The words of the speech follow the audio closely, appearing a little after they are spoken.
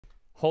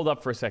Hold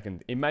up for a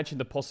second. Imagine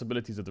the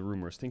possibilities of the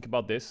rumors. Think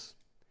about this.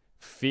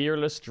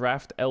 Fearless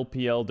draft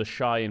LPL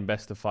TheShy in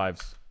best of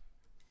fives.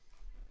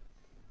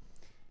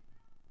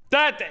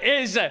 That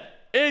is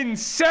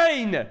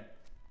insane!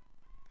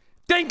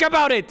 Think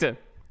about it!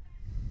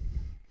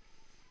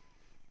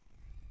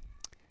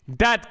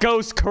 That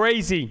goes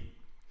crazy.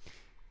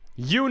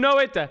 You know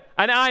it,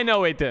 and I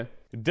know it.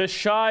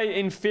 TheShy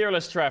in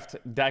Fearless draft.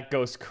 That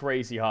goes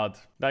crazy hard.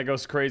 That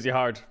goes crazy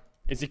hard.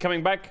 Is he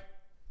coming back?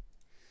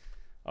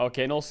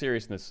 Okay, in all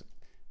seriousness.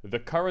 The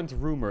current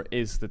rumor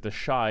is that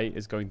TheShy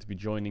is going to be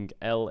joining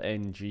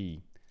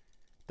LNG.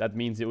 That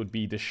means it would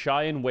be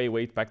TheShy and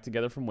Weiwei back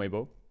together from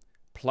Weibo,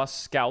 plus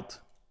Scout,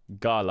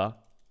 Gala,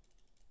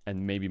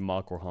 and maybe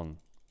Mark or Hung.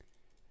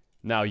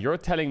 Now, you're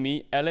telling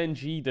me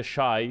LNG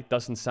TheShy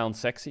doesn't sound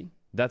sexy?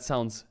 That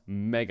sounds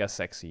mega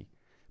sexy.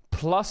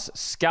 Plus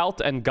Scout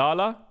and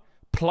Gala,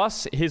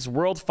 plus his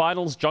World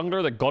Finals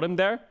jungler that got him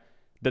there,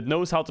 that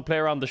knows how to play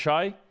around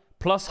TheShy,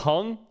 plus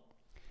Hung.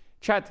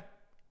 Chat,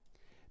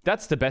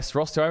 that's the best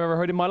roster I've ever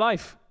heard in my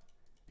life.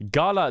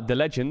 Gala, the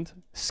legend.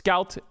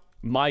 Scout,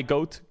 my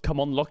goat. Come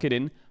on, lock it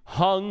in.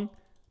 Hung,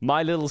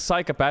 my little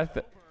psychopath.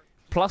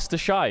 Plus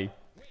TheShy.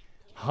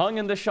 Hung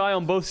and TheShy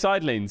on both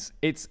side lanes.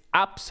 It's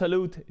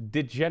absolute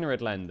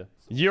degenerate land.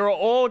 You're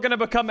all gonna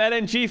become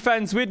LNG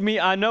fans with me.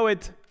 I know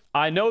it.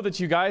 I know that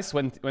you guys,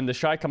 when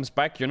TheShy comes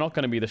back, you're not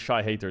gonna be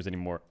TheShy haters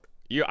anymore.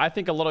 I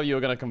think a lot of you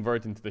are gonna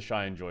convert into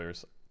TheShy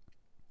enjoyers.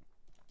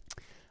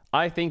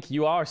 I think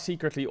you are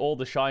secretly all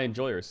TheShy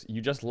enjoyers. You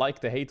just like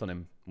to hate on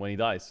him when he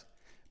dies.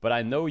 But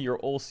I know you're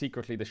all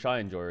secretly TheShy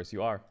enjoyers.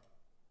 You are.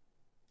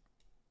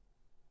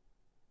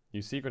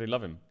 You secretly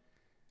love him.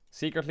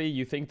 Secretly,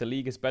 you think the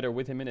league is better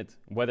with him in it.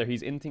 Whether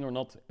he's inting or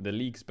not, the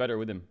league's better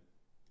with him.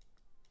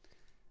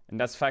 And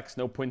that's facts,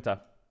 no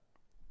punta.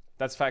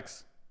 That's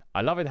facts.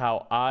 I love it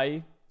how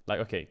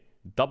okay,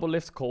 Double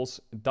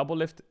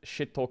Lift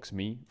shit talks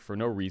me for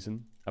no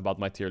reason about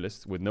my tier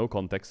list with no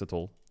context at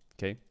all.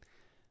 Okay?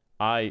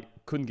 I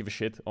couldn't give a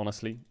shit,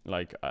 honestly.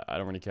 Like, I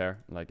don't really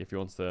care. Like, if he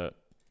wants to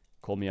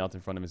call me out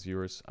in front of his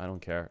viewers, I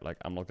don't care. Like,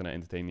 I'm not gonna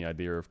entertain the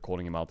idea of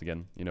calling him out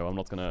again. You know, I'm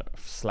not gonna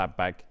slap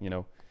back, you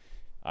know.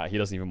 He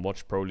doesn't even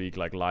watch Pro League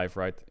like live,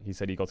 right? He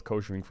said he got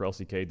coaching for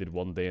LCK, did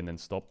one day and then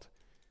stopped.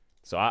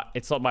 So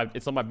it's not my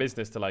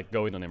business to like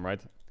go in on him,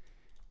 right?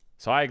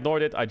 So I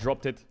ignored it, I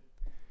dropped it.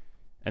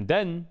 And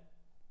then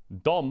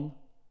Dom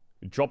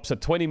drops a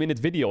 20-minute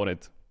video on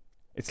it.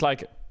 It's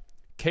like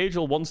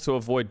Caedrel wants to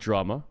avoid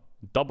drama.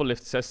 Double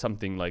Lift says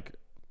something like,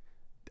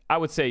 I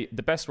would say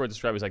the best word to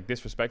describe is like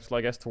disrespectful,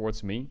 I guess,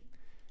 towards me.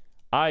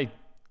 I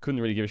couldn't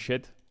really give a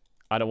shit.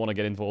 I don't want to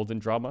get involved in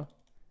drama.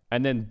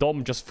 And then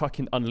Dom just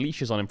fucking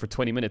unleashes on him for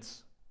 20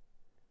 minutes.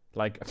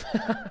 Like,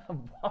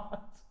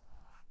 what?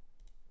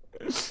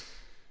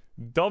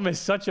 Dom is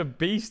such a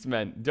beast,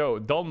 man. Yo,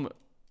 Dom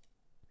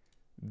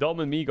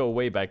and me go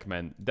way back,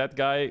 man. That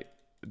guy,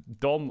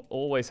 Dom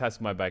always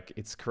has my back.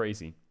 It's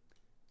crazy.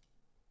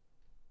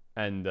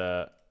 And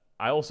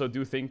I also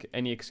do think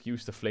any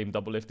excuse to flame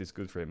Double Lift is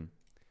good for him.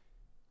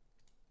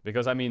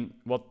 Because, I mean,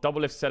 what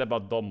Double Lift said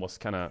about Dom was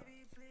kind of...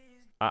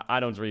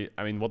 I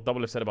mean, what Double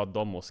Lift said about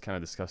Dom was kind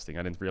of disgusting.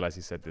 I didn't realize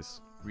he said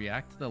this.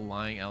 React to the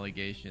lying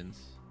allegations.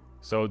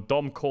 So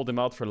Dom called him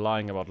out for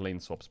lying about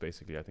lane swaps,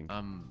 basically, I think.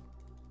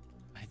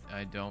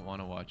 I don't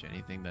want to watch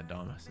anything that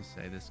Dom has to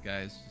say. This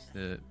guy is just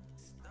a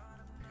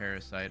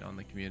parasite on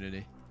the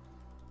community.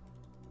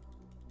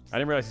 I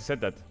didn't realize he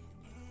said that.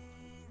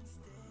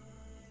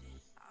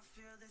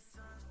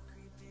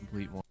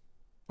 Complete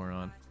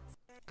moron.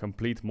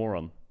 Complete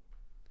moron.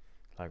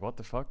 Like, what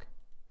the fuck?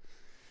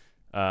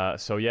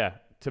 So yeah,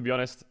 to be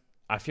honest,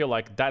 I feel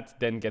like that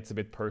then gets a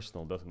bit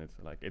personal, doesn't it?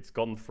 Like, it's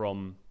gone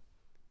from,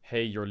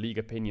 hey, your league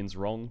opinion's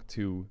wrong,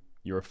 to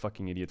you're a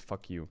fucking idiot,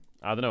 fuck you.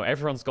 I don't know,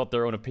 everyone's got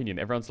their own opinion.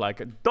 Everyone's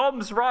like,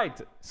 Dom's right.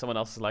 Someone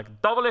else is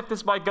like, Double Lift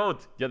is my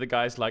goat. The other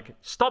guy's like,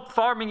 stop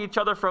farming each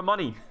other for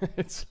money.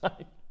 It's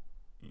like,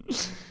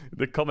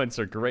 the comments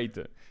are great.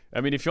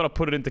 I mean, if you want to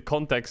put it into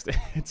context,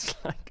 it's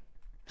like,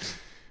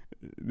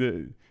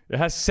 it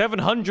has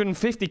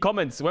 750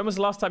 comments. When was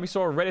the last time you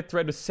saw a Reddit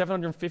thread with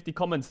 750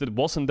 comments that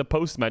wasn't the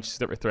post-match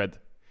thread?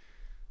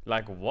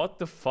 Like, what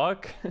the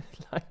fuck?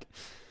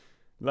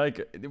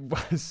 like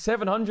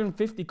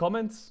 750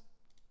 comments?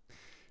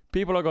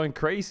 People are going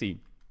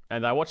crazy.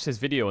 And I watched this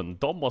video and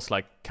Dom was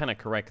like kind of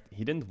correct.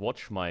 He didn't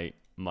watch my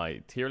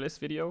tier list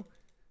video.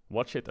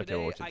 Watch it? Okay,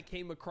 watch it. I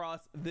came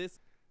across this.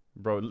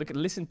 Bro,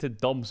 listen to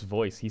Dom's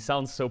voice. He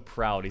sounds so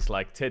proud. He's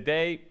like,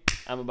 today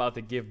I'm about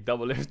to give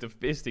Double Lift a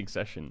fisting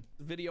session.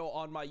 Video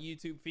on my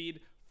YouTube feed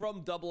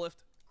from Double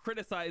Lift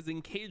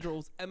criticizing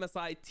Caedrel's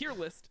MSI tier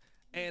list.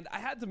 And I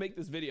had to make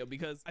this video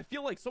because I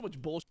feel like so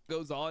much bullshit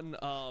goes on.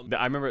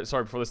 I remember,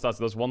 sorry, before this starts,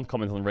 there was one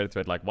comment on Reddit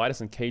thread, like, why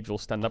doesn't Caedrel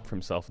stand up for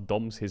himself?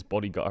 Dom's his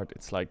bodyguard.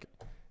 It's like,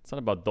 it's not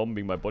about Dom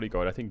being my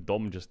bodyguard. I think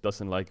Dom just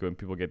doesn't like when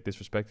people get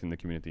disrespected in the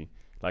community.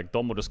 Like,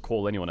 Dom will just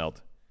call anyone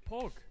out.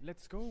 Pog,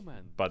 let's go,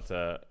 man. But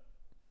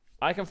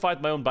I can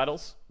fight my own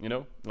battles, you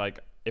know? Like,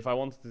 if I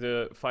wanted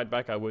to fight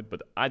back, I would,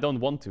 but I don't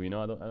want to, you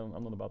know?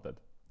 I'm not about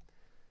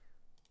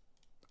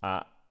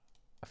that.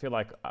 I feel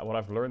like what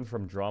I've learned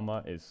from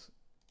drama is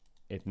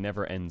it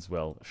never ends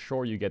well.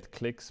 Sure, you get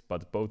clicks,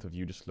 but both of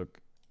you just look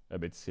a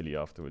bit silly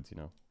afterwards, you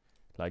know?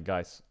 Like,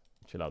 guys,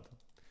 chill out.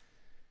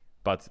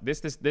 But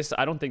this,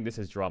 I don't think this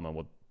is drama,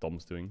 what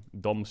Dom's doing.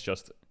 Dom's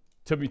just,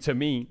 to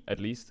me, at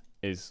least,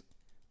 is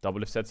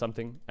Doublelift said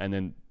something, and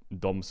then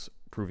Dom's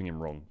proving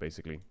him wrong,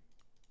 basically.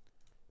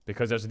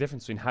 Because there's a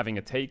difference between having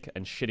a take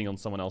and shitting on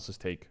someone else's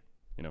take,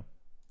 you know?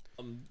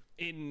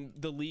 In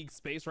the league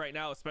space right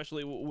now,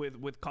 especially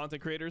with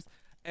content creators.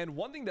 And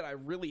one thing that I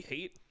really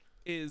hate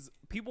is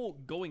people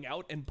going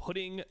out and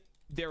putting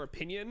their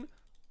opinion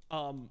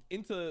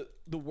into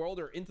the world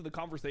or into the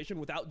conversation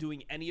without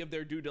doing any of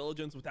their due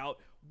diligence, without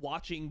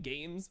watching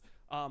games.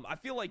 I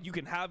feel like you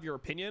can have your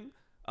opinion.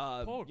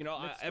 You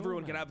know,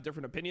 everyone can have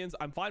different opinions.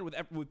 I'm fine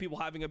with people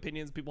having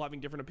opinions, people having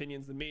different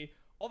opinions than me.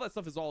 All that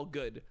stuff is all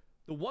good.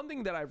 The one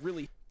thing that I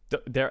really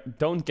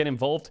don't get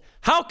involved.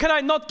 How can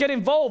I not get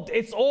involved?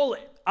 It's all,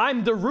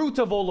 I'm the root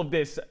of all of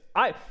this.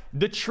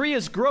 The tree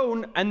has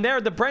grown and there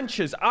are the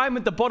branches. I'm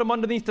at the bottom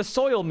underneath the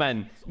soil,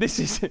 man. This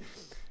is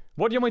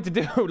what do you want me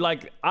to do?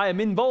 Like, I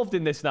am involved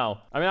in this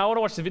now. I mean, I want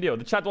to watch the video.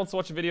 The chat wants to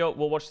watch the video.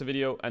 We'll watch the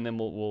video and then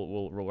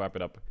we'll wrap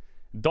it up.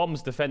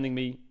 Dom's defending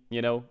me,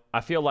 you know.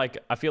 I feel like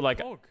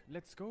Dog,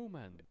 let's go,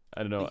 man.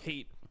 I don't know.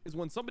 hate is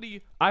when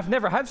somebody I've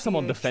never had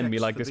someone defend me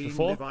like this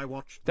before.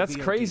 That's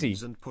crazy.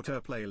 And put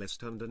her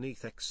playlist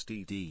underneath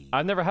XDD.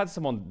 I've never had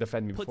someone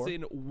defend me before. puts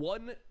in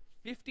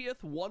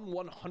 1/50th,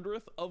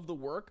 1/100th of the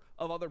work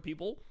of other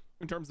people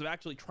in terms of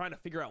actually trying to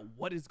figure out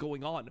what is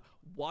going on,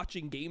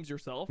 watching games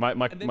yourself. My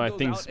and then goes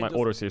things, out and my just,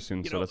 order's here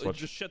soon, you so know, let's watch.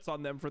 just shits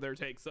on them for their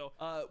take. So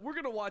we're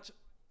gonna watch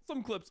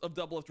some clips of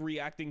Doublelift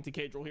reacting to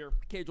Caedrel here,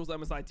 Caedrel's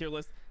MSI tier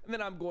list, and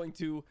then I'm going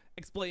to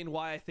explain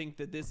why I think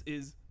that this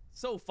is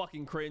so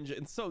fucking cringe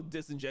and so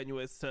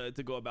disingenuous to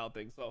go about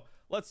things. So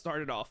let's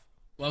start it off.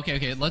 Well,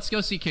 okay. Let's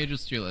go see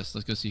Caedrel's tier list.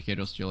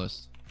 Caedrel let's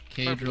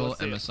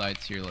see it. MSI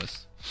tier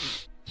list.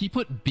 He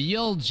put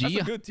BLG. That's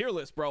a good tier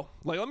list, bro.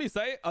 Like, let me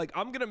say, like,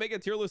 I'm gonna make a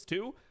tier list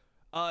too.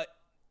 I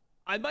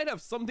might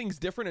have some things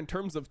different in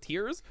terms of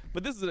tiers,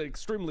 but this is an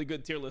extremely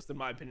good tier list in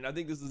my opinion. I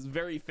think this is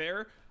very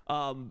fair.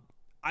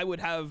 I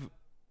would have,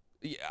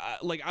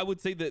 like, I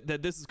would say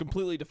that this is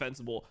completely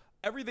defensible.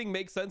 Everything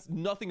makes sense.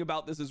 Nothing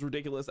about this is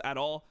ridiculous at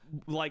all.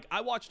 Like,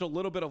 I watched a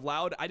little bit of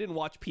Loud. I didn't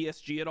watch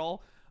PSG at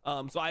all.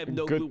 So I have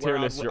no clue where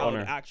I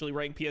would actually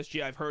rank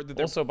PSG. I've heard that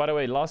they're... Also, by the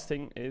way, last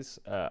thing is,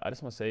 I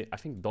just want to say, I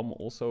think Dom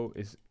also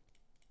is...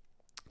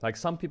 Like,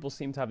 some people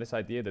seem to have this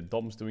idea that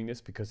Dom's doing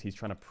this because he's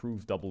trying to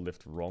prove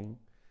Doublelift wrong.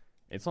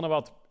 It's not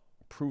about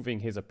proving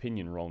his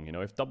opinion wrong, you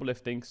know? If Doublelift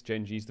thinks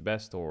Gen G's the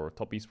best, or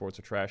top esports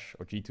are trash,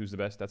 or G2's the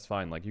best, that's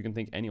fine. Like, you can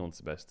think anyone's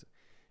the best.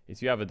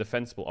 If you have a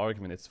defensible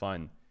argument, it's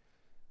fine.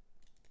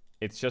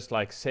 It's just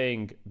like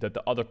saying that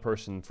the other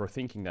person for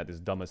thinking that is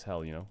dumb as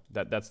hell, you know?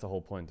 That's the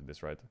whole point of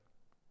this, right?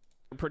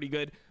 Pretty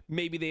good.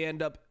 Maybe they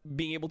end up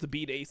being able to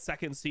beat a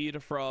second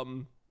seed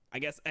from, I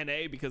guess,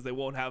 NA, because they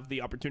won't have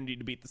the opportunity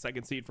to beat the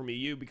second seed from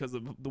EU because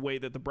of the way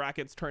that the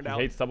brackets turned out.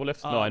 He hates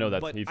Doublelift? No, I know that.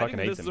 But He I fucking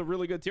think hates this is a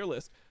really good tier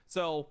list.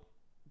 So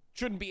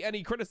shouldn't be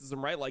any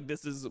criticism, right? Like,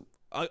 this is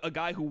a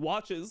guy who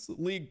watches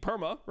League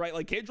perma, right?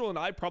 Like, Caedrel and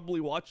I probably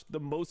watch the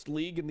most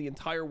League in the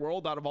entire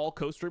world out of all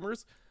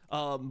co-streamers.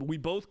 We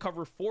both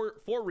cover four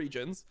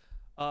regions.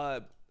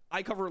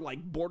 I cover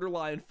like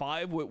borderline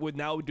 5 with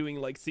now doing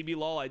like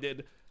CBLOL. I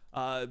did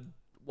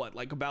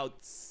like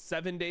about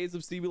 7 days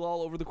of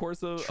CBLOL over the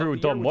course of True,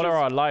 of the Dom. year, What which are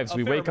is our lives? a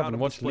We fair wake up amount and of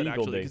the watch split, League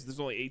all actually, day. because there's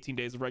only 18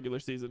 days of regular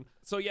season.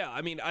 So yeah,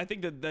 I mean, I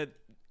think that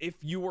if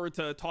you were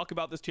to talk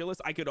about this tier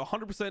list, I could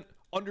 100%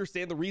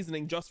 understand the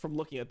reasoning just from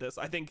looking at this.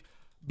 I think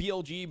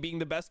BLG being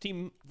the best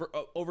team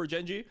over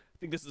Gen G, I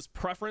think this is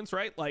preference,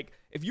 right? Like,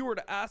 if you were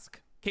to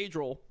ask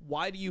Caedrel,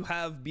 why do you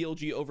have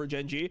BLG over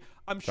Gen G?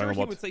 I'm sure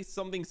he would say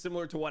something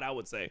similar to what I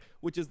would say,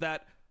 which is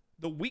that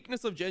the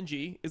weakness of Gen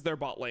G is their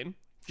bot lane.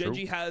 Gen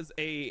G has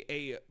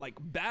a like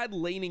bad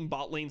laning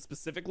bot lane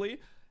specifically,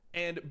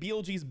 and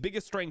BLG's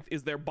biggest strength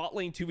is their bot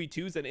lane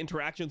 2v2s and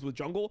interactions with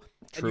jungle.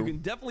 And you can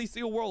definitely see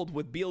a world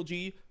with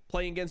BLG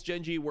playing against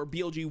Gen G where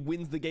BLG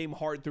wins the game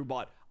hard through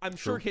bot. I'm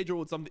sure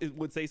Caedrel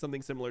would say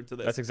something similar to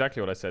this. That's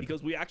exactly what I said.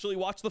 Because we actually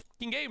watch the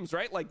fucking games,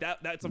 right? Like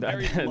that's a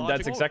very logical...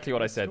 That's exactly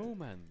what I said. Go,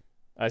 man.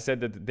 I said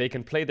that they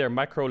can play their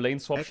macro lane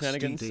swap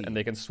shenanigans and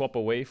they can swap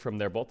away from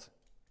their bot.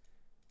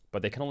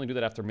 But they can only do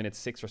that after minute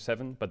 6 or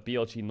 7. But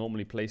BLG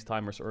normally plays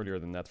timers earlier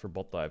than that for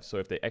bot dives. So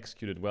if they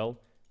execute it well,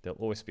 they'll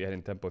always be ahead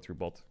in tempo through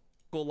bot.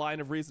 Line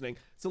of reasoning.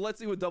 So let's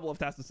see what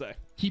Doublelift has to say.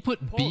 He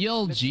put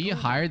BLG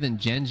higher than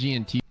Gen G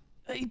and T.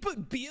 He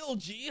put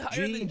BLG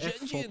higher than Gen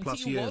G and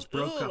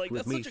T1. Like,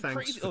 that's such a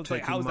crazy.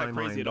 Like, how is that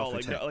crazy at all?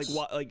 Like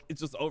what? Like,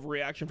 it's just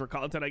overreaction for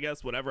content, I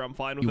guess. Whatever. I'm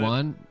fine with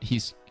it.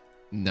 He's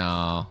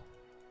no.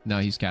 No,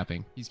 he's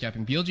capping. He's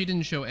capping. BLG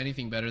didn't show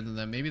anything better than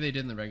them. Maybe they did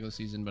in the regular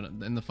season, but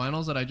in the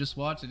finals that I just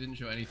watched, it didn't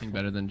show anything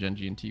better than Gen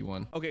G and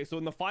T1. Okay, so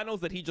in the finals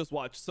that he just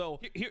watched, so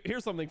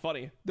here's something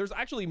funny. There's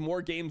actually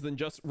more games than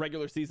just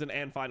regular season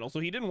and finals. So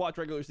he didn't watch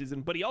regular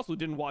season, but he also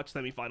didn't watch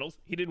semifinals.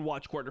 He didn't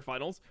watch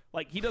quarterfinals.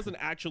 Like, he doesn't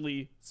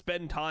actually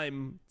spend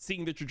time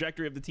seeing the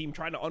trajectory of the team,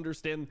 trying to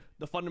understand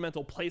the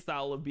fundamental play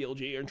style of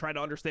BLG and trying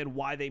to understand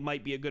why they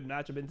might be a good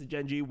matchup into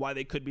Gen G, why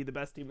they could be the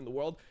best team in the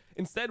world.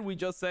 Instead, we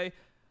just say,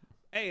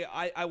 hey,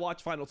 I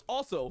watch finals.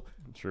 Also,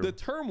 True. The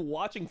term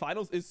watching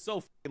finals is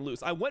so fucking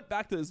loose. I went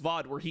back to his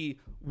VOD where he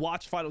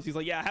watched finals. He's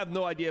like, yeah, I have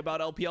no idea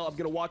about LPL. I'm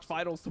going to watch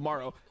finals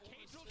tomorrow.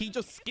 He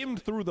just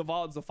skimmed through the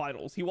VODs of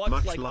finals. He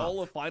watched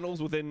all of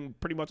finals within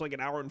pretty much like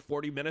an hour and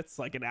 40 minutes,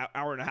 like an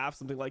hour and a half,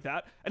 something like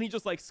that. And he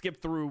just like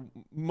skipped through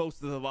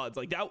most of the VODs.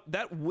 Like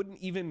that wouldn't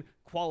even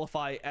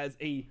qualify as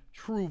a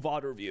true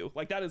VOD review.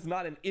 Like, that is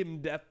not an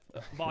in-depth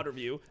VOD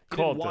review. He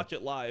didn't watch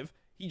it live.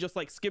 He just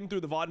like skimmed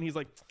through the VOD and he's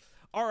like,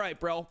 all right,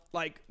 bro,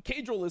 like,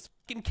 Caedrel is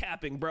fucking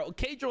capping, bro.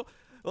 Caedrel,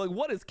 like,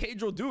 what is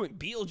Caedrel doing?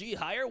 BLG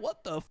higher?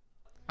 What the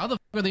How the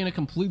are they in a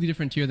completely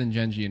different tier than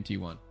Gen G and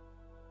T1?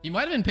 He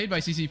might have been paid by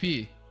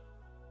CCP.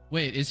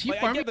 Wait, is he like,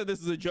 farming I get that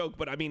this is a joke,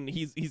 but I mean,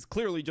 he's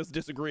clearly just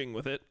disagreeing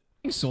with it.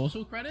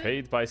 social credit?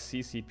 Paid by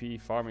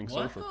CCP, farming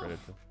What social the credit.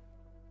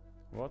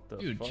 What the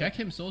Dude, fuck? check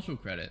him social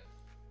credit.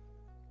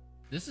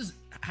 This is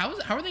how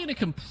are they in a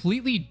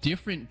completely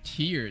different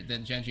tier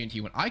than Gen G and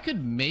T1? I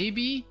could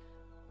maybe,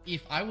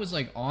 if I was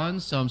like on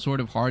some sort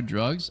of hard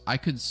drugs, I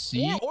could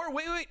see. Or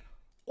wait,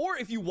 or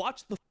if you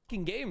watch the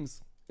fucking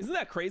games, isn't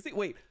that crazy?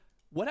 Wait,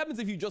 what happens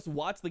if you just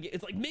watch the game?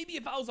 It's like, maybe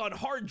if I was on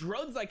hard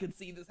drugs, I could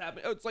see this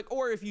happen. It's like,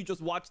 or if you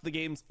just watch the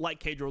games like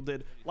Caedrel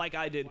did, like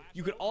I did,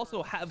 you could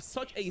also have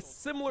such a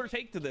similar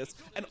take to this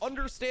and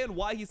understand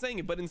why he's saying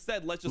it. But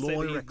instead, let's just say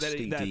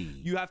that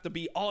you have to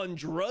be on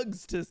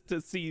drugs to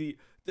see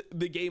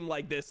the game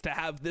like this, to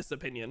have this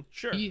opinion.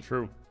 Sure.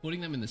 True. Putting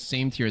them in the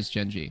same tier as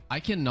Gen G. I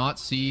cannot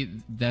see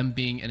them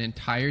being an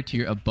entire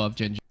tier above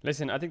Gen G.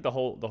 Listen, I think the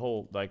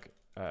whole like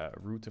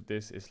root of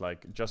this is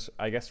like just,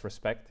 I guess,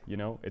 respect. You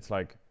know, it's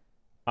like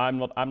I'm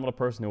not a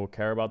person who will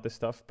care about this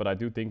stuff, but I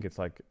do think it's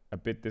like a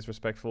bit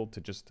disrespectful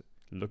to just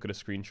look at a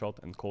screenshot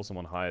and call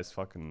someone high as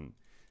fucking,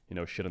 you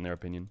know, shit on their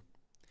opinion.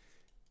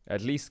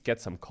 At least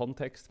get some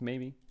context,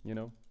 maybe. You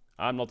know,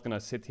 I'm not gonna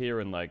sit here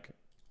and like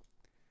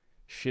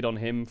shit on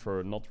him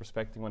for not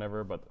respecting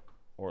whatever, but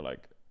or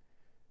like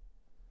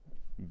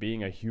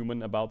being a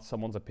human about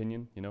someone's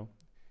opinion, you know.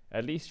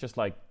 At least just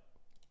like,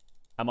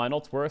 am I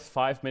not worth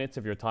 5 minutes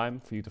of your time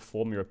for you to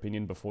form your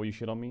opinion before you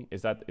shit on me?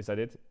 Is that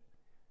it?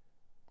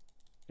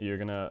 You're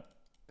gonna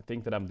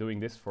think that I'm doing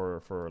this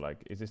for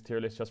like, is this tier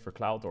list just for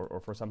clout or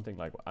for something?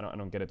 Like, I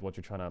don't get it what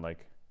you're trying to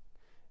like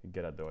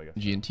get at though, I guess.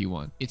 G and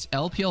T1. It's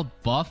LPL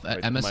buff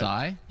at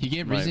MSI. He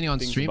gave reasoning on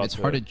stream. It's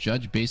hard to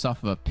judge based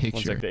off of a picture.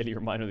 One sec, daily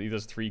reminder that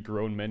there's 3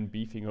 grown men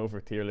beefing over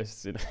tier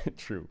lists.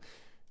 True.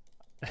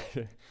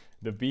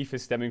 The beef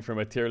is stemming from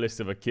a tier list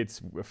of a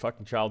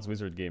fucking child's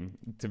wizard game,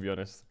 to be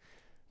honest.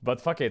 But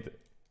fuck it.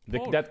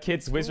 That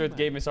kid's wizard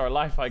game is our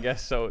life, I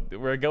guess, so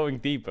we're going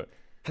deep.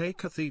 Hey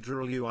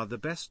Cathedral, you are the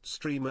best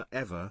streamer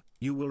ever.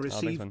 You will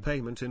receive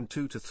payment in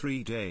 2 to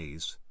 3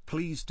 days.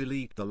 Please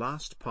delete the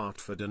last part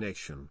for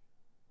donation.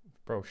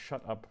 Bro,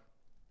 shut up.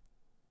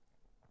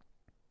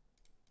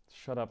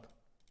 Shut up.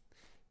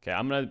 Okay,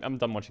 I'm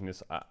done watching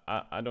this.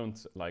 I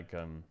don't like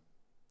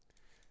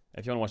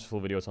if you want to watch the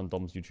full videos on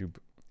Dom's YouTube,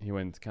 he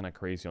went kind of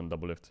crazy on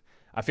double lift.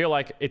 I feel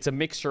like it's a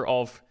mixture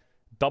of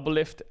double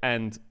lift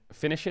and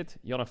finish it.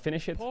 You want to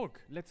finish it? Pog,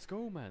 let's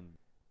go, man.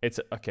 It's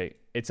okay.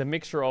 It's a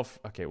mixture of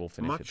we'll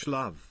finish it. Much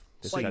love,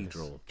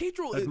 Caedrel.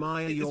 Caedrel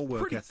Admire your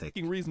work pretty ethic.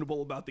 fucking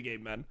reasonable about the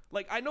game, man.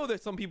 Like, I know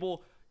that some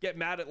people get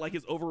mad at like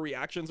his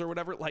overreactions or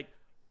whatever. Like,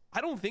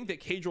 I don't think that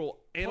Caedrel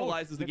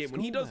analyzes the game.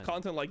 When he does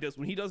content like this,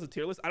 when he does a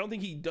tier list, I don't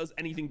think he does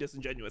anything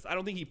disingenuous. I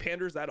don't think he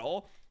panders at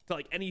all to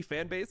like any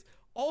fan base.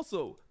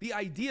 Also, the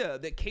idea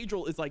that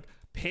Caedrel is like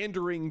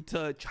pandering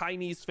to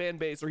Chinese fan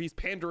base, or he's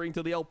pandering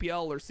to the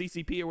LPL or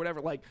CCP or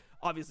whatever, like,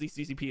 obviously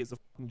CCP is a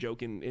fucking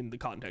joke in the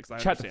context. I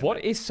understand what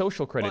that. is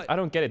social credit? But I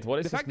don't get it. What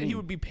is the this fact mean? that he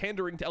would be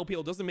pandering to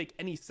LPL doesn't make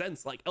any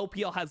sense. Like,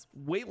 LPL has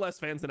way less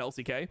fans than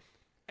LCK.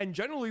 And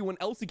generally, when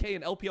LCK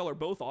and LPL are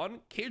both on,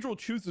 Caedrel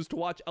chooses to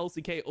watch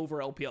LCK over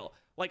LPL.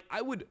 Like,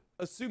 I would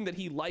assume that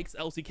he likes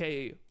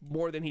LCK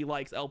more than he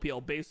likes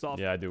LPL based off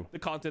the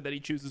content that he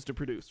chooses to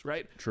produce,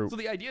 right? True. So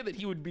the idea that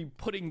he would be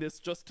putting this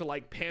just to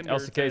like pander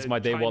LCK to is my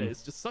day China one.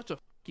 is just such a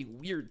fucking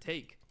weird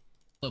take.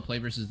 Play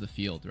versus the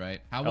field,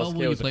 right? How well LCK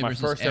will you was play my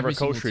versus first ever every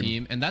single co-stream.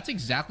 team? And that's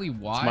exactly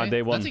why. It's my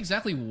day one. That's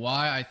exactly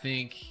why I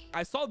think.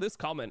 I saw this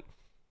comment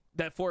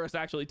that Forrest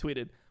actually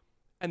tweeted,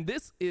 and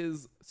this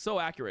is so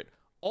accurate.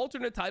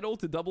 Alternate title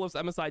to Double Lift's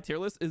MSI tier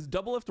list is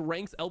Double Lift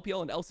ranks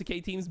LPL and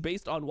LCK teams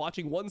based on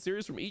watching one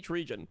series from each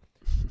region.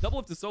 Double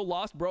Lift is so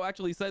lost, bro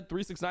actually said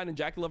 369 and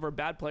JackeyLove are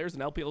bad players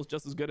and LPL is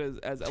just as good as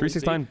LEC.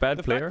 369 bad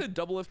the player? fact that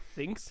Double Lift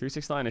thinks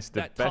 369 is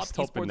the that best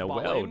top in esports the bot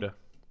lane world.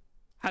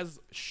 has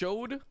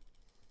showed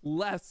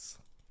less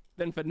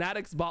than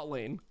Fnatic's bot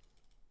lane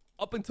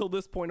up until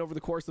this point over the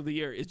course of the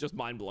year is just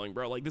mind-blowing,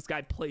 bro. Like, this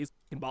guy plays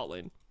in bot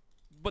lane.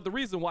 But the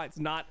reason why it's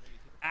not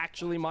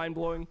actually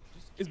mind-blowing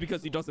is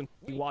because he doesn't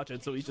watch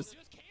it, so he's just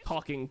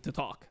talking to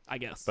talk, I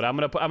guess. But I'm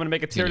gonna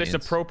make a tier list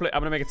of I'm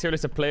gonna make a tier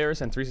list of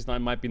players, and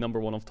 369 might be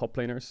 #1 of top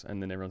laners,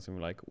 and then everyone's gonna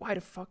be like, why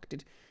the fuck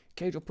did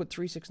Caedrel put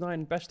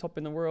 369 best top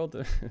in the world?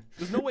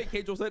 There's no way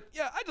Caedrel said,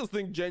 yeah, I just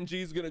think Gen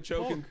G is gonna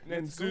choke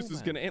and Zeus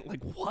is gonna end.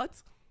 Like, what?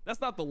 That's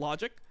not the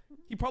logic.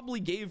 He probably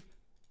gave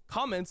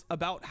comments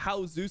about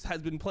how Zeus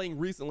has been playing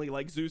recently.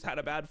 Like, Zeus had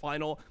a bad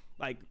final.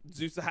 Like,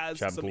 Zeus has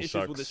some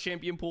issues with his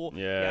champion pool.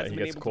 Yeah, he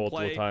gets caught all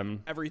the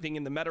time. Everything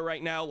in the meta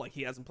right now. Like,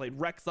 he hasn't played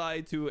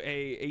Rek'Sai to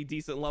a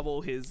decent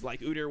level. His, like,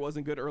 Udyr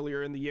wasn't good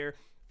earlier in the year.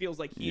 Feels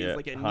like he is,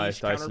 like, a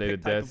niche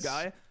counterpick type of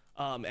guy.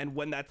 And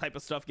when that type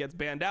of stuff gets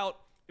banned out,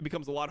 it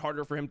becomes a lot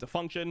harder for him to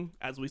function,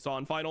 as we saw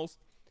in finals.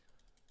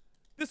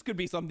 This could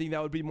be something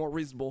that would be more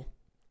reasonable.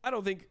 I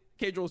don't think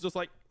Caedrel was just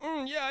like,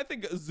 yeah, I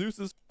think Zeus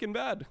is fucking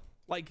bad.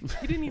 Like,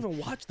 he didn't even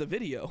watch the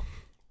video.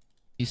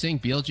 He's saying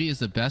BLG is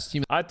the best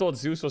team I thought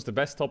Zeus was the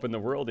best top in the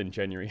world in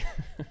January.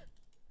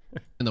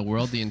 in the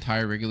world the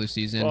entire regular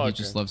season. He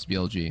just loves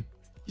BLG.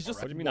 He's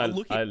just What do you mean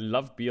I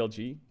love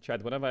BLG?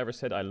 Chad, when have I ever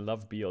said I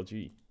love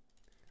BLG?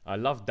 I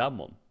love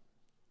Damon.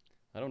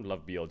 I don't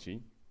love BLG.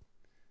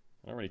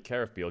 I don't really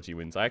care if BLG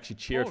wins. I actually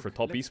cheered for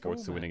top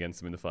esports to win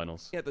against him in the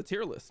finals. Yeah, the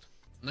tier list.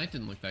 Knight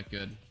didn't look that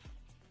good.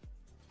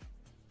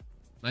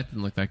 Knight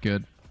didn't look that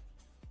good.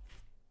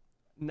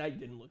 Knight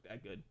didn't look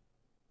that good.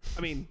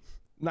 I mean,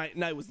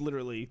 Knight was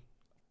literally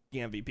the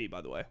MVP,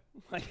 by the way.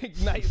 Like,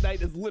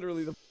 Knight is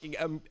literally the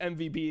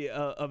MVP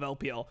of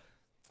LPL.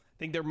 I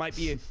think there might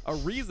be a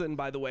reason,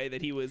 by the way,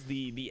 that he was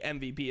the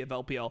MVP of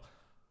LPL.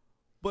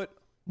 But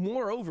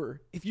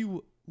moreover, if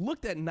you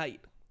looked at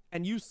Knight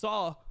and you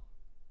saw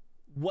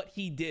what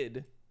he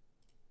did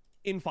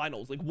in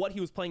finals, like what he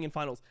was playing in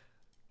finals,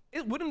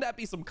 wouldn't that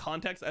be some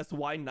context as to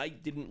why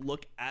Knight didn't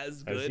look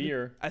as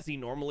good as he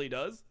normally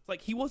does? It's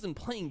like he wasn't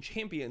playing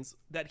champions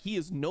that he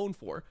is known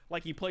for.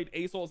 Like, he played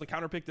Asol as a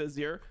counterpick to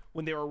Azir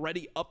when they were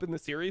already up in the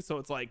series. So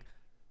it's like,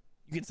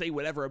 you can say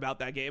whatever about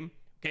that game.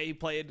 Okay, he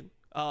played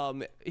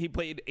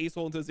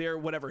Asol into Azir,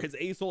 whatever. His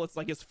Asol, it's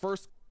like his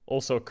first.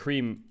 Also,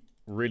 Cream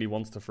really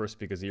wants to first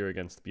pick Azir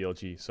against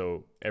BLG,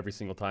 so every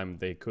single time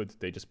they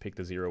just picked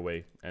Azir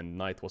away, and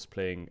Knight was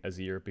playing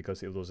Azir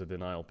because it was a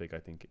denial pick. I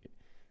think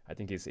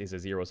his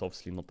Azir was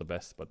obviously not the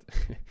best, but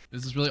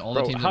this is really all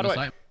the teams on the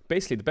side.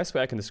 Basically, the best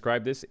way I can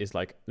describe this is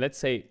like, let's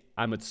say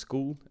I'm at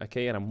school,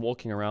 okay, and I'm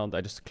walking around.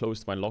 I just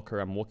closed my locker.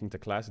 I'm walking to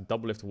class.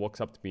 Doublelift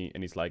walks up to me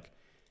and he's like,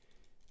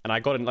 and I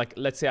got in, like,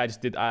 let's say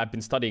I've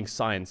been studying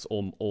science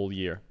all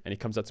year, and he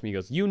comes up to me, he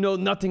goes, "You know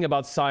nothing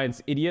about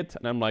science, idiot."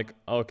 And I'm like,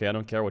 okay, I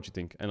don't care what you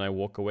think. And I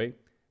walk away,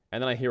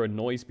 and then I hear a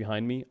noise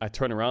behind me. I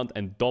turn around,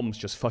 and Dom's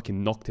just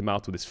fucking knocked him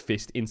out with his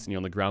fist instantly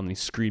on the ground, and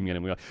he's screaming at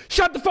him. We're like,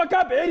 "Shut the fuck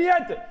up,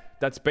 idiot!"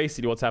 That's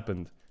basically what's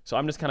happened. So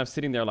I'm just kind of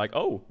sitting there like,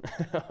 oh,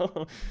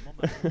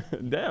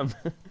 damn.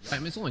 I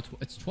mean,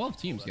 it's 12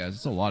 teams, guys.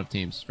 It's a lot of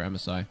teams for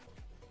MSI.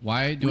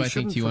 Why do I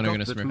think T1 are going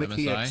to smurf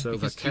MSI?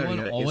 Because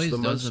T1 always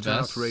does the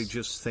best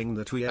outrageous thing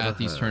that we ever at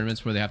these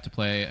tournaments where they have to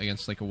play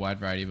against like a wide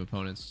variety of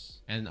opponents.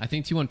 And I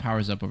think T1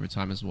 powers up over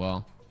time as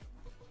well.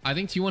 I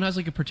think T1 has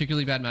like a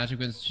particularly bad matchup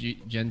against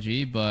Gen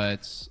G,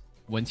 but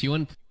when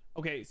T1...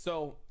 Okay,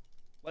 so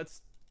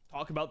let's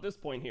talk about this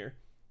point here.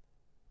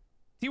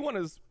 T1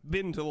 has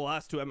been to the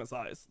last 2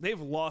 MSIs. They've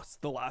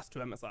lost the last 2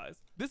 MSIs.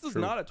 This is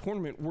not a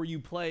tournament where you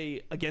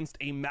play against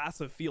a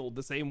massive field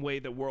the same way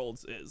that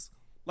Worlds is.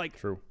 Like,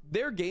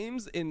 their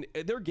games in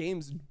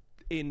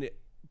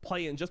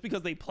play-in, just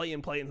because they play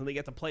in play-ins and they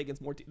get to play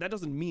against more teams, that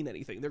doesn't mean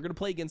anything. They're going to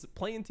play against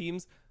play-in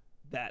teams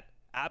that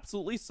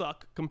absolutely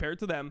suck compared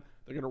to them.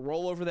 They're going to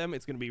roll over them.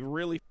 It's going to be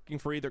really fucking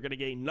free. They're going to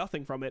gain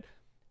nothing from it.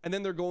 And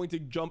then they're going to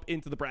jump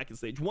into the bracket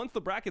stage. Once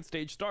the bracket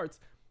stage starts,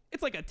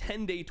 it's like a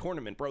 10-day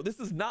tournament, bro.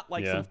 This is not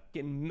like some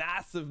fucking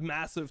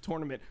massive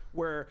tournament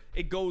where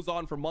it goes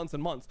on for months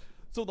and months.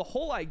 So the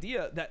whole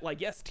idea that, like,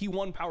 yes,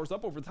 T1 powers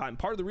up over time,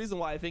 part of the reason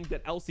why I think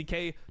that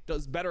LCK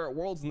does better at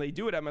Worlds than they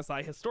do at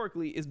MSI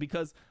historically is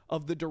because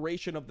of the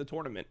duration of the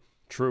tournament.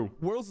 True.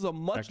 Worlds is a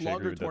much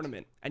longer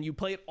tournament, and you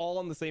play it all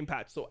on the same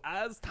patch. So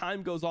as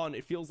time goes on,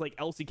 it feels like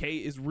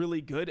LCK is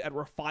really good at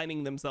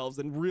refining themselves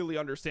and really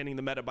understanding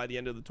the meta by the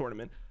end of the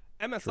tournament.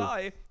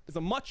 MSI is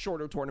a much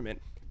shorter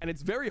tournament, and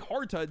it's very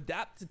hard to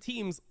adapt to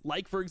teams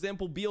like, for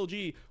example,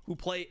 BLG, who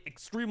play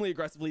extremely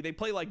aggressively. They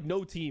play like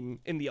no team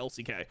in the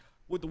LCK.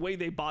 With the way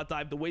they bot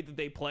dive, the way that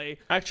they play.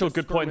 Actual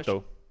good point,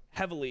 though.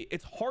 Heavily.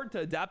 It's hard to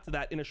adapt to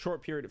that in a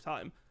short period of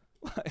time.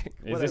 Like,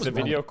 is this a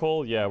video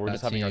call? Yeah, we're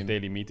just having our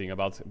daily meeting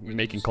about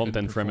making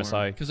content for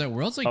MSI. Because at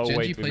Worlds, like,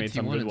 Gen G played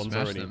T1 and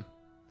smashed them.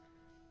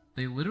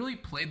 They literally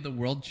played the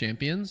world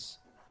champions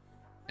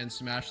and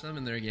smashed them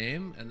in their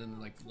game, and then,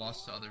 like,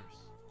 lost to others.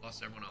 Lost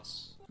to everyone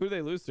else. Who did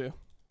they lose to?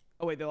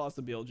 Oh, wait, they lost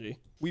to BLG.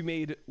 We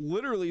made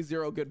literally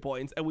 0 good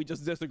points, and we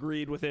just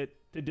disagreed with it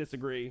to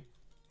disagree.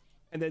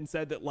 And then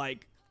said that,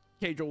 like,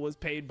 Caedrel was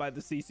paid by the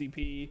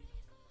CCP,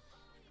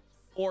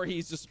 or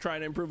he's just trying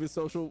to improve his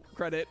social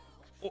credit.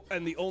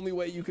 and the only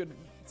way you could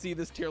see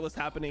this tier list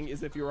happening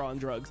is if you're on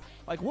drugs.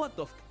 Like, what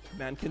the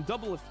man? Can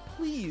double lift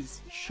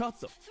please shut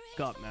the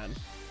up, man?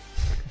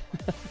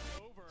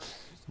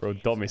 Bro,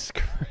 Dom is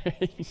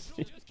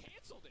crazy.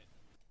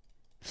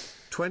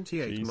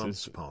 28 Jesus.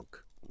 months Pog.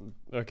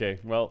 Okay,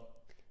 well,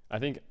 I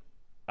think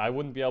I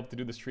wouldn't be able to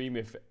do the stream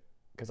if,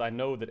 because I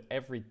know that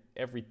every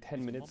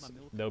 10 minutes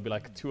there'll be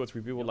like 2 or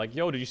 3 people like,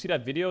 yo, did you see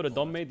that video that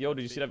Dom made? Yo,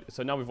 did you see that?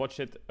 So now we've watched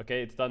it.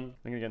 Okay, it's done.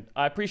 Again,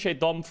 I appreciate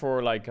Dom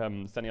for like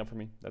standing up for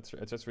me. It's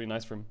just really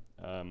nice for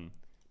him.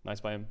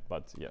 Nice by him,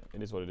 but yeah,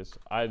 it is what it is.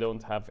 I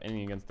don't have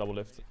anything against double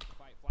lift.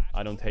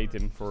 I don't hate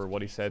him for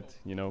what he said,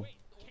 you know.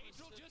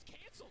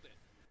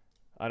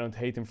 I don't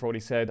hate him for what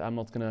he said. I'm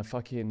not gonna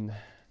fucking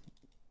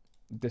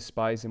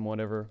despise him,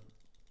 whatever.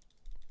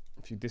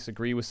 If you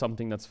disagree with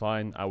something, that's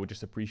fine. I would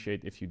just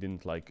appreciate if you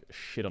didn't like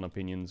shit on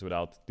opinions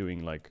without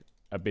doing like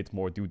a bit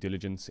more due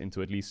diligence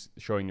into at least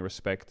showing your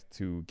respect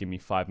to give me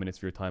 5 minutes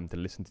of your time to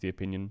listen to the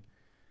opinion.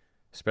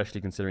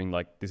 Especially considering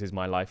like this is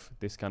my life,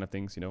 this kind of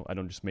things, you know. I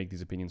don't just make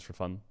these opinions for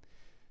fun.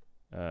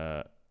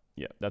 Yeah,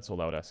 that's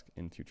all I would ask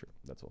in future.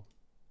 That's all.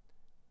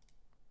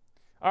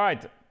 All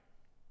right.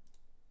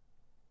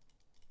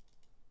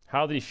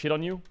 How did he shit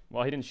on you?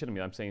 Well, he didn't shit on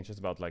me. I'm saying it's just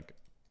about like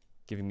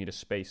giving me the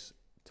space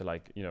to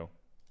like, you know.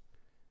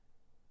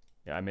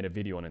 Yeah, I made a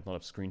video on it, not a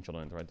screenshot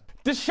on it, right?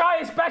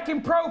 TheShy is back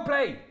in pro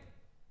play!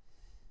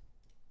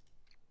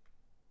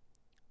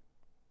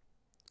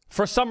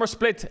 For summer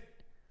split,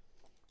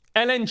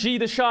 LNG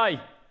TheShy.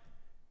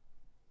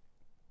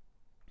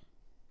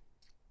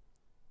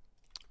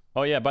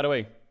 Oh yeah, by the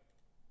way,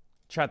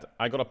 chat,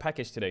 I got a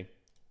package today.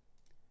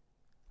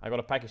 I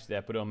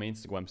put it on my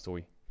Instagram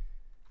story.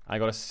 I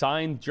got a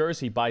signed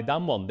jersey by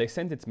Damwon. They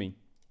sent it to me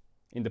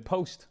in the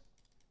post.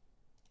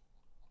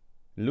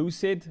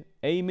 Lucid,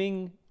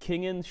 Aiming,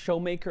 Kingen,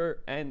 Showmaker,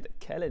 and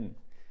Kellen.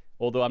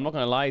 Although I'm not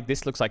gonna lie,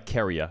 this looks like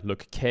Keria.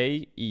 Look,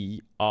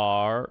 Keria.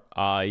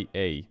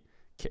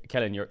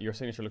 Kellen, your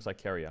signature looks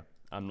like Keria.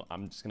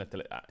 I'm just gonna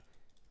tell it.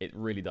 It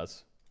really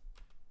does.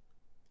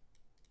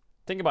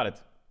 Think about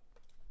it.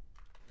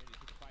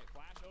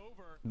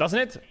 Doesn't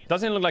it?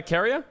 Doesn't it look like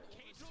Keria?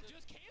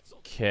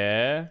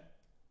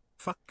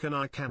 Fuck, can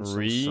I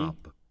cancel sub?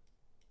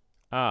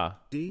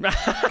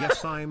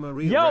 Guess I'm a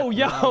real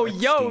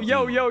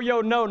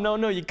yo,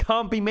 no, you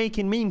can't be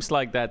making memes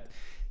like that.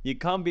 You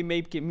can't be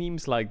making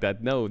memes like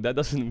that. No, that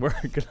doesn't work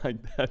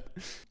like that.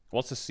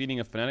 What's the seeding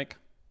of Fnatic?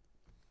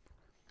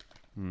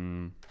 I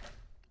don't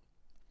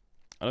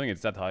think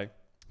it's that high.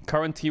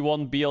 Current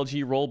T1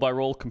 BLG roll by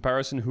roll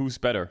comparison, who's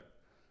better?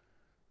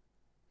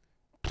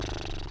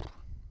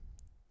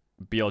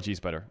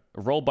 BLG's better.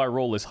 Roll by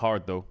roll is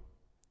hard though,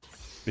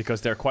 because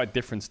they're quite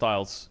different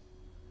styles.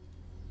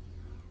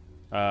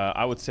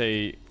 I would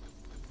say,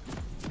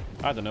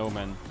 I don't know,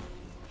 man.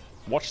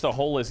 Watch the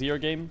whole Azir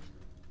game.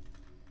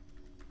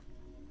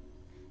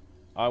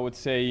 I would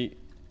say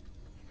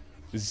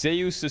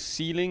Zeus'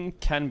 ceiling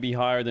can be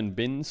higher than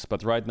Bin's,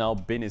 but right now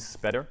Bin is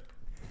better.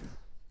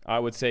 I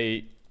would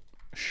say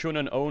Shun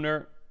and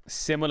Owner,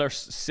 similar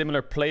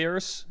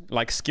players,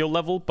 like skill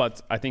level,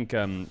 but I think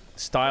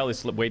style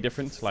is way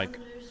different. Like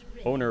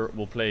Owner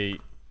will play,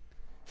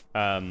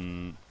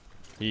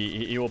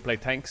 he will play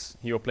tanks.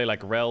 He will play like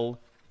Rel,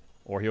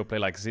 or he'll play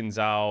like Xin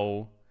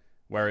Zhao,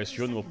 whereas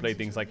Shun will play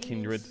things like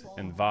Kindred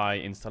and Vi,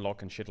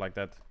 Instalock and shit like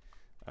that.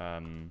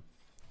 I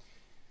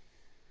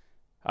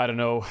don't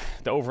know.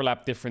 The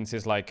overlap difference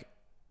is like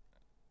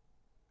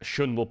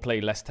Shun will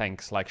play less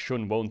tanks. Like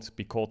Shun won't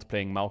be caught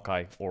playing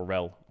Maokai or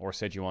Rel or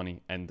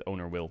Sejuani, and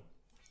Owner will,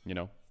 you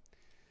know.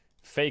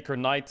 Faker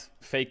Knight.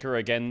 Faker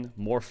again,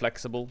 more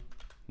flexible.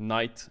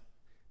 Knight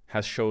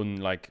has shown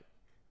like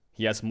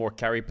he has more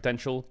carry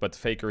potential, but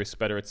Faker is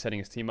better at setting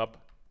his team up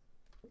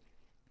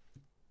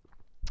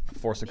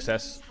for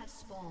success.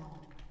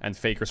 And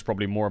Faker's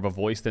probably more of a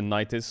voice than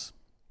Knight is.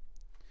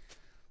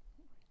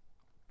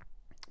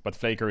 But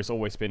Faker has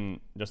always been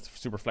just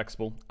super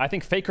flexible. I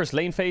think Faker's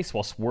lane phase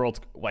was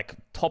like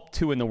top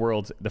 2 in the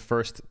world the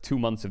first 2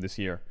 months of this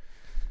year.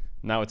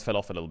 Now it fell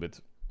off a little bit.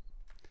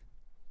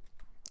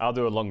 I'll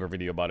do a longer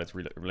video about it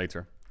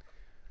later.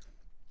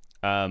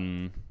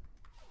 AD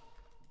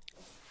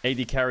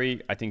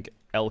carry, I think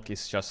Elk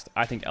is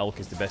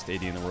the best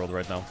AD in the world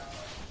right now,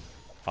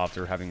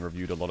 after having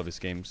reviewed a lot of his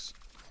games.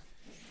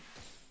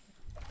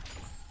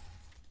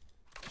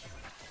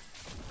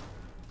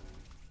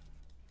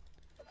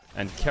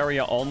 And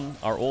Keria On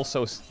are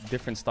also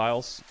different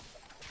styles.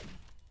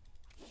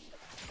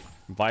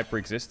 Viper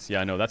exists. Yeah,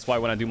 I know. That's why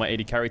when I do my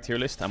AD carry tier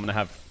list, I'm going to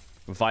have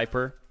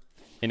Viper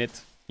in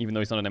it, even though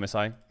he's not an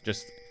MSI.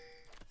 Just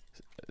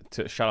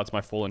to shout out to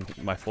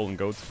my fallen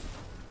goat.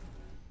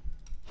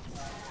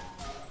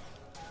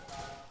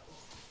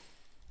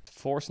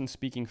 Force and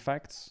speaking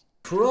facts.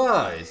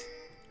 Christ!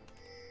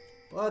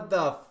 What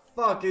the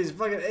fuck is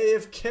fucking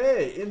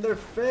AFK in their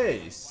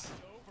face?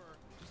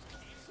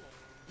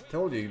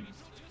 Told you,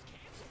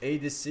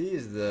 ADC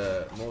is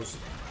the most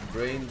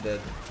brain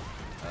dead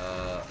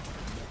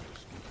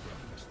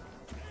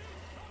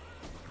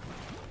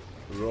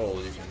role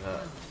you can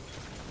have.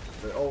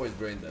 They're always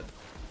brain dead.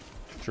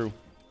 True.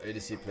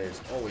 ADC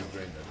players always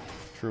brain dead.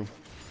 True.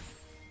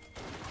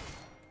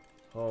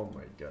 Oh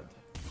my god.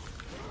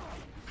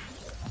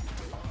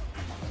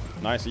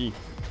 Nice E.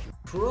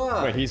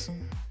 Cry. Wait,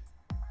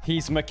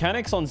 his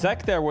mechanics on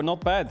Zac there were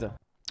not bad.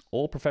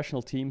 All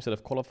professional teams that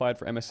have qualified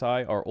for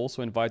MSI are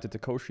also invited to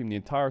co-stream the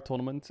entire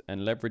tournament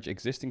and leverage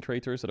existing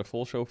creators that are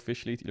full show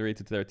officially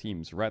related to their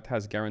teams. Rat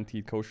has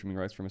guaranteed co-streaming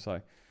rights for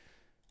MSI.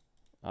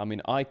 I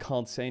mean, I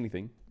can't say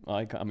anything.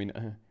 I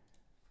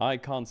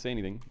can't say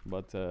anything,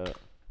 but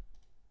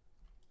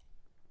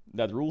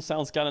that rule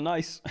sounds kind of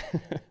nice.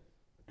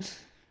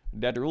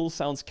 That rule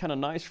sounds kind of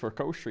nice for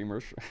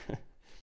co-streamers.